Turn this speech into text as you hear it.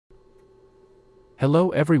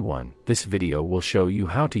Hello everyone, this video will show you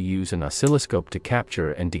how to use an oscilloscope to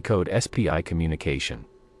capture and decode SPI communication.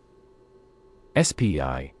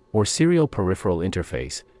 SPI, or Serial Peripheral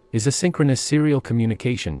Interface, is a synchronous serial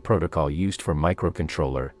communication protocol used for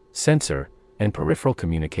microcontroller, sensor, and peripheral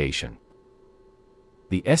communication.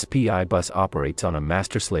 The SPI bus operates on a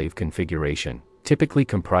master-slave configuration, typically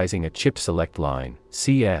comprising a chip select line,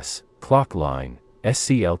 CS, clock line,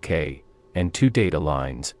 SCLK, and two data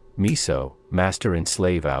lines, MISO, master in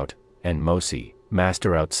slave out, and MOSI,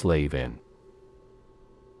 master out slave in.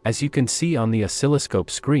 As you can see on the oscilloscope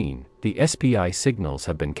screen, the SPI signals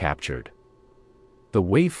have been captured. The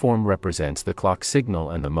waveform represents the clock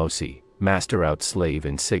signal and the MOSI, master out slave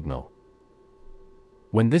in signal.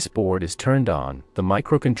 When this board is turned on, the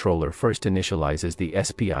microcontroller first initializes the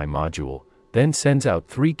SPI module, then sends out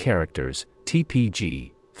 3 characters,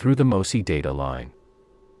 TPG, through the MOSI data line.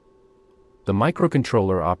 The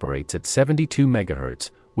microcontroller operates at 72 MHz,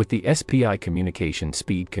 with the SPI communication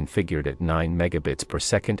speed configured at 9 megabits per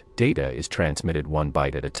second. Data is transmitted 1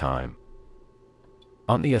 byte at a time.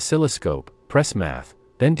 On the oscilloscope, press Math,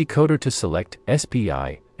 then Decoder to select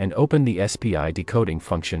SPI, and open the SPI Decoding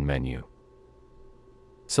function menu.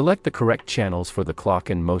 Select the correct channels for the clock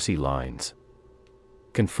and MOSI lines.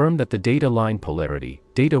 Confirm that the data line polarity,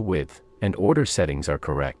 data width, and order settings are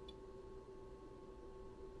correct.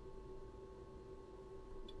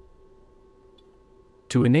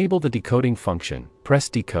 To enable the decoding function, press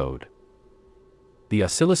Decode. The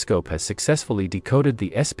oscilloscope has successfully decoded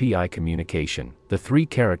the SPI communication. The 3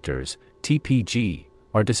 characters, TPG,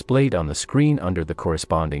 are displayed on the screen under the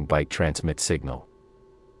corresponding byte transmit signal.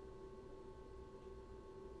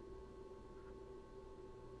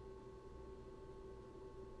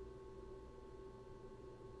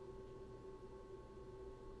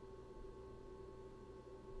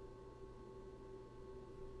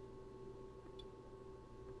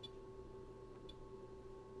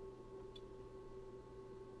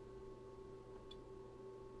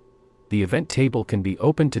 The event table can be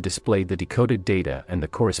opened to display the decoded data and the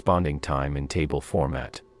corresponding time in table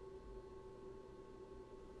format.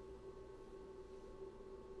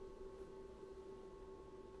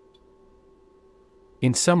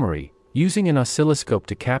 In summary, using an oscilloscope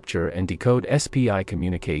to capture and decode SPI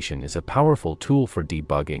communication is a powerful tool for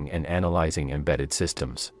debugging and analyzing embedded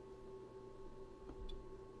systems.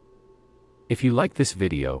 If you like this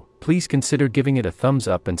video, please consider giving it a thumbs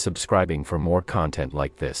up and subscribing for more content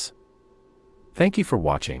like this. Thank you for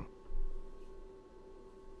watching.